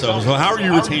so and so. So how are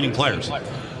you retaining players?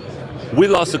 We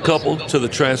lost a couple to the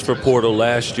transfer portal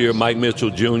last year. Mike Mitchell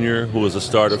Jr., who was a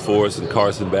starter for us, and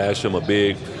Carson Basham, a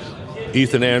big.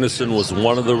 Ethan Anderson was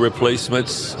one of the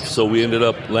replacements, so we ended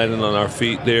up landing on our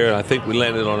feet there. I think we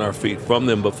landed on our feet from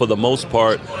them, but for the most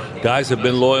part, guys have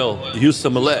been loyal.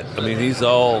 Houston Millette, he's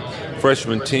all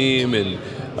freshman team, and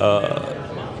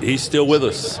he's still with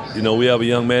us. We have a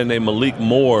young man named Malik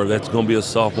Moore that's going to be a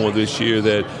sophomore this year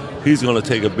that he's going to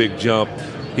take a big jump.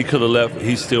 He could have left.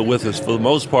 He's still with us. For the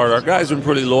most part, our guys have been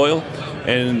pretty loyal.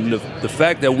 And the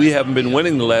fact that we haven't been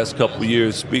winning the last couple of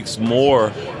years speaks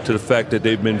more to the fact that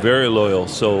they've been very loyal.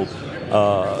 So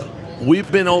we've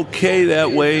been okay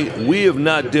that way. We have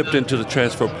not dipped into the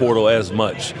transfer portal as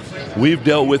much. We've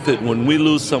dealt with it when we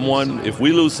lose someone. If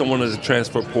we lose someone as a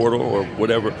transfer portal or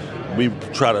whatever, we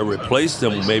try to replace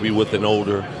them maybe with an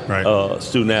older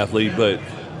student athlete. But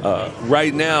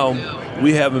right now,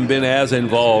 we haven't been as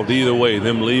involved either way,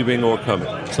 them leaving or coming.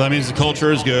 So that means the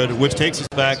culture is good, which takes us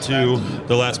back to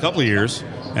the last couple of years.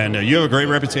 And you have a great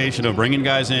reputation of bringing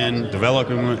guys in,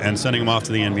 developing them, and sending them off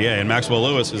to the NBA. And Maxwell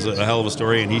Lewis is a hell of a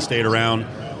story, and he stayed around.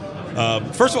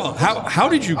 First of all, how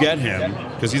did you get him?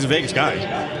 Because he's a Vegas guy.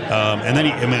 And then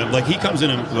he comes in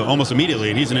almost immediately,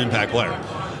 and he's an impact player.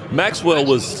 Maxwell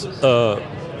was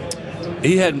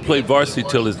he hadn't played varsity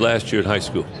till his last year in high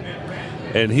school.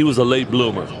 And he was a late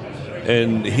bloomer.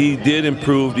 And he did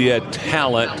improve. He had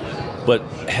talent, but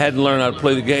hadn't learned how to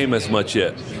play the game as much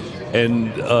yet.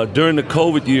 And during the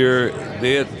COVID year,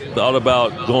 they had thought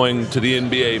about going to the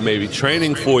NBA, maybe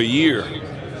training for a year,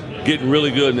 getting really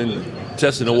good, and then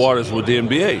testing the waters with the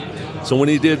NBA. So when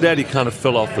he did that, he kind of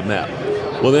fell off the map.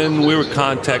 Well, then we were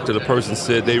contacted. A person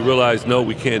said they realized, no,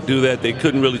 we can't do that. They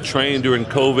couldn't really train during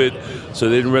COVID, so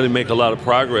they didn't really make a lot of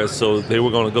progress. So they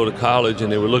were going to go to college,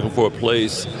 and they were looking for a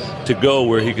place to go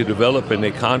where he could develop, and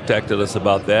they contacted us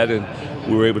about that, and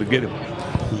we were able to get him.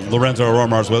 Lorenzo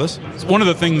Romar's with us. It's one of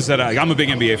the things that I'm a big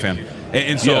NBA fan.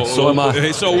 And so, yeah, so am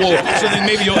I. So then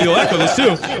maybe you'll echo this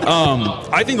too.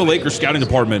 I think the Lakers scouting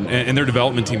department and their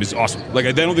development team is awesome. Like,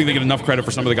 I don't think they get enough credit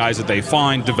for some of the guys that they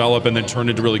find, develop, and then turn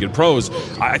into really good pros.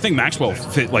 I think Maxwell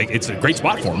fit, it's a great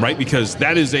spot for him, right? Because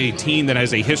that is a team that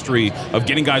has a history of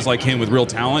getting guys like him with real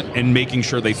talent and making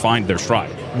sure they find their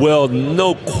stride. Well,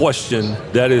 no question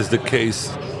that is the case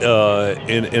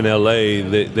in LA.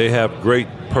 They have great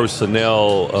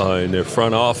personnel in their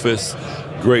front office,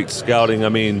 great scouting.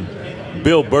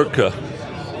 Bill Burka,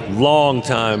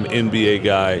 long-time NBA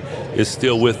guy, is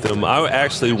still with them. I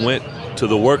actually went to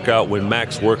the workout when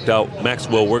Maxwell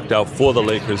worked out for the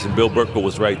Lakers, and Bill Burka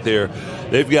was right there.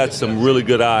 They've got some really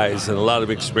good eyes and a lot of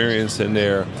experience in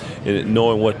there in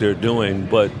knowing what they're doing.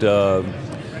 But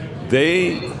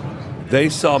they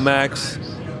saw Max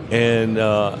and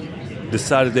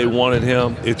decided they wanted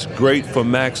him. It's great for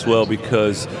Maxwell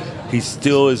because he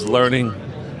still is learning.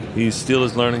 He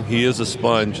is a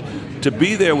sponge. To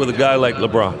be there with a guy like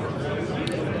LeBron,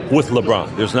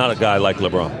 there's not a guy like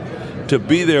LeBron. To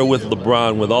be there with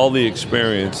LeBron with all the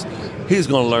experience, he's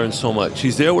going to learn so much.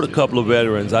 He's there with a couple of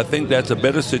veterans. I think that's a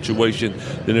better situation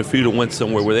than if he'd have went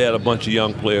somewhere where they had a bunch of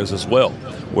young players as well,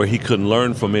 where he couldn't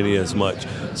learn from any as much.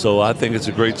 So I think it's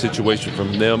a great situation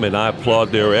from them, and I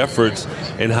applaud their efforts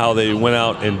and how they went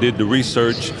out and did the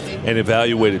research and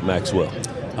evaluated Maxwell.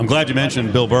 I'm glad you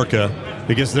mentioned Bill Burka.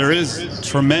 because there is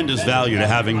tremendous value to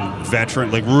having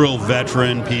real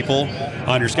veteran people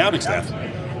on your scouting staff.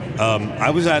 I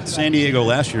was at San Diego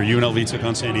last year. UNLV took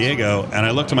on San Diego, and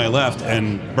I looked to my left,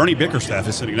 and Bernie Bickerstaff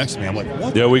is sitting next to me. I'm like,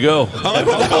 what? There we go. I'm like,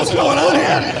 what the hell's going on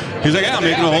here? He's like, yeah, I'm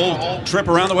making a whole trip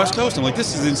around the West Coast. I'm like,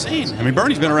 this is insane. I mean,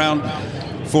 Bernie's been around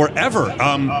forever.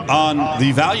 On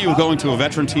the value of going to a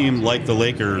veteran team like the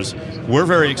Lakers, we're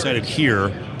very excited here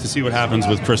to see what happens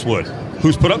with Chris Wood,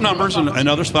 who's put up numbers in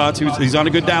other spots. He's on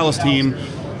a good Dallas team.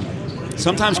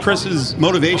 Sometimes Chris's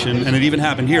motivation, and it even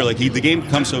happened here, the game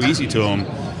comes so easy to him,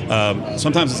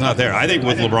 sometimes it's not there. I think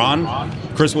with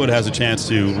LeBron, Chris Wood has a chance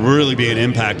to really be an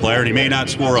impact player, and he may not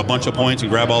score a bunch of points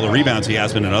and grab all the rebounds he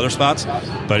has been in other spots,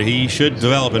 but he should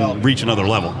develop and reach another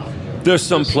level. There's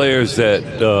some players that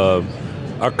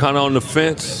are kind of on the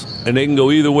fence, and they can go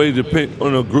either way depending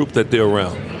on the group that they're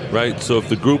around, right? So if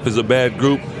the group is a bad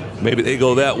group, maybe they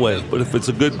go that way. But if it's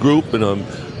a good group and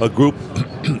a group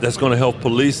that's going to help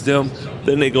police them,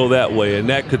 then they go that way. And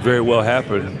that could very well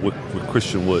happen with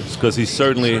Christian Woods, because he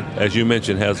certainly, as you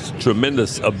mentioned, has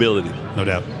tremendous ability. No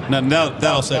doubt. Now that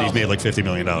all said, he's made like $50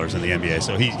 million in the NBA,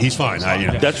 so he's fine.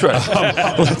 That's right.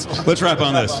 Let's wrap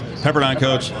on this. Pepperdine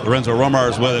coach Lorenzo Romar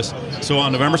is with us. So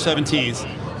on November 17th,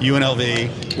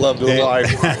 UNLV. Love to live.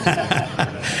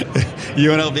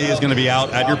 UNLV is going to be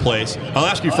out at your place. I'll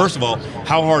ask you, first of all,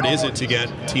 how hard is it to get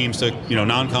teams to,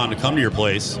 non-con to come to your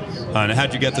place? And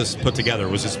how'd you get this put together?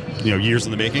 Was this, years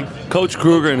in the making? Coach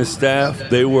Kruger and his staff,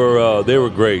 they were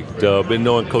great. Been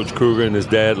knowing Coach Kruger and his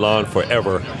dad, Lon,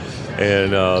 forever.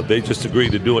 And they just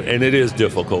agreed to do it. And it is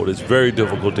difficult. It's very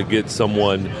difficult to get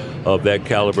someone of that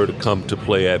caliber to come to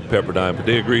play at Pepperdine. But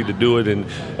they agreed to do it.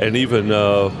 And even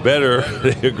better,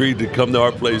 they agreed to come to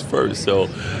our place first. So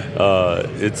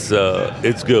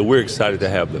it's good. We're excited to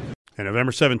have them. And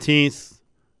November 17th,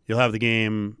 you'll have the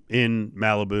game in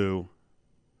Malibu.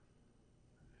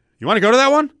 You want to go to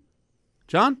that one,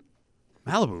 John?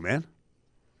 Malibu, man.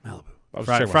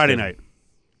 Malibu. Friday night.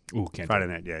 Ooh, can't Friday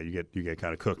night, yeah. You get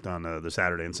kind of cooked on the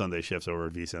Saturday and Sunday shifts over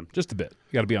at VSiN. Just a bit.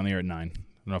 You got to be on the air at 9. I don't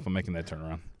know if I'm making that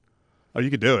turnaround. Oh, you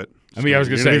could do it. I mean, I was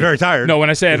going to say, be very tired. No, when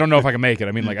I say I don't know if I can make it,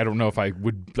 I mean I don't know if I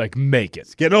would make it.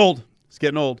 It's getting old.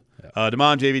 Yeah.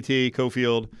 Damon, JVT,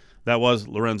 Cofield. That was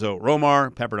Lorenzo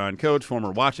Romar, Pepperdine coach,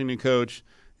 former Washington coach.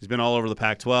 He's been all over the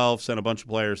Pac-12, sent a bunch of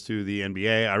players to the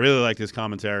NBA. I really liked his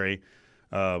commentary.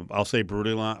 I'll say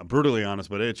brutally honest,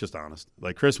 but it's just honest.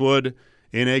 Like Chris Wood,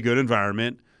 in a good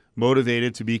environment,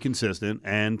 motivated to be consistent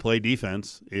and play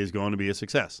defense, is going to be a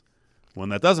success. When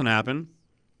that doesn't happen,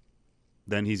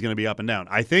 then he's going to be up and down.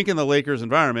 I think in the Lakers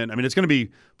environment, it's going to be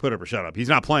put up or shut up. He's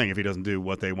not playing if he doesn't do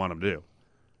what they want him to do.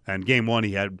 And game one,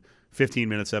 he had 15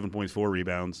 minutes, 7 points, 4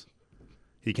 rebounds.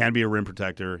 He can be a rim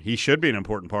protector. He should be an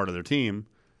important part of their team.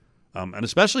 And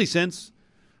especially since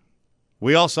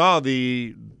we all saw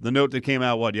the note that came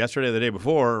out, yesterday or the day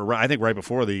before, I think right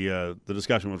before the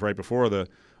discussion was right before the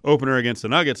opener against the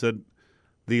Nuggets, that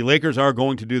the Lakers are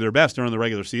going to do their best during the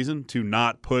regular season to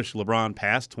not push LeBron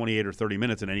past 28 or 30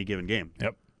 minutes in any given game.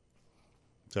 Yep.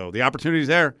 So the opportunity's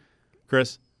there,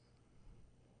 Chris.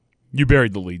 You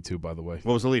buried the lead, too, by the way.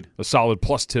 What was the lead? A solid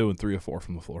 +2 and 3 of 4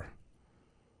 from the floor.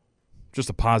 Just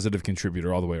a positive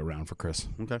contributor all the way around for Chris.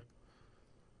 Okay.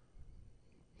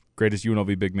 Greatest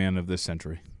UNLV big man of this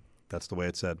century. That's the way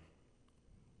it's said.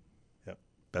 Yep.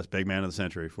 Best big man of the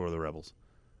century for the Rebels.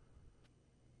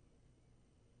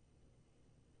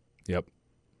 Yep.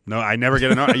 No, I never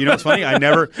get an argument. You know what's funny? I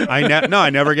never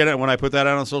get it. When I put that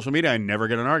out on social media, I never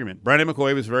get an argument. Brandon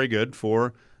McCoy was very good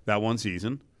for that one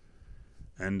season.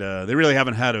 And they really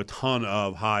haven't had a ton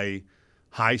of high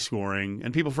scoring.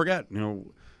 And people forget,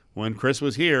 when Chris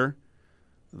was here,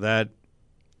 that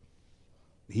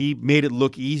he made it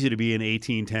look easy to be an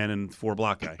 18, 10, and 4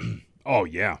 block guy. Oh,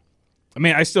 yeah.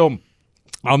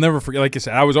 I'll never forget. Like I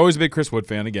said, I was always a big Chris Wood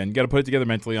fan. Again, you got to put it together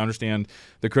mentally, understand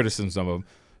the criticisms of him.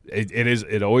 It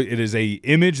is a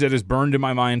image that is burned in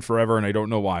my mind forever, and I don't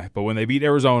know why. But when they beat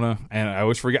Arizona, and I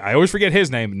always forget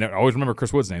his name. I always remember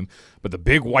Chris Wood's name. But the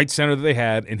big white center that they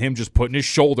had, and him just putting his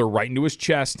shoulder right into his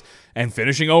chest and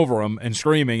finishing over him and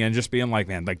screaming and just being like,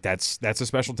 man, like that's a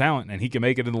special talent, and he can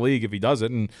make it in the league if he does it.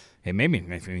 And hey, maybe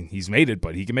he's made it,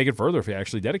 but he can make it further if he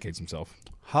actually dedicates himself.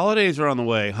 Holidays are on the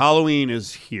way. Halloween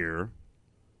is here.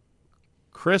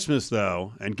 Christmas,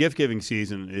 though, and gift-giving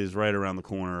season is right around the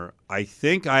corner. I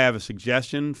think I have a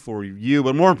suggestion for you,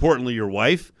 but more importantly, your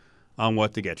wife, on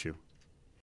what to get you.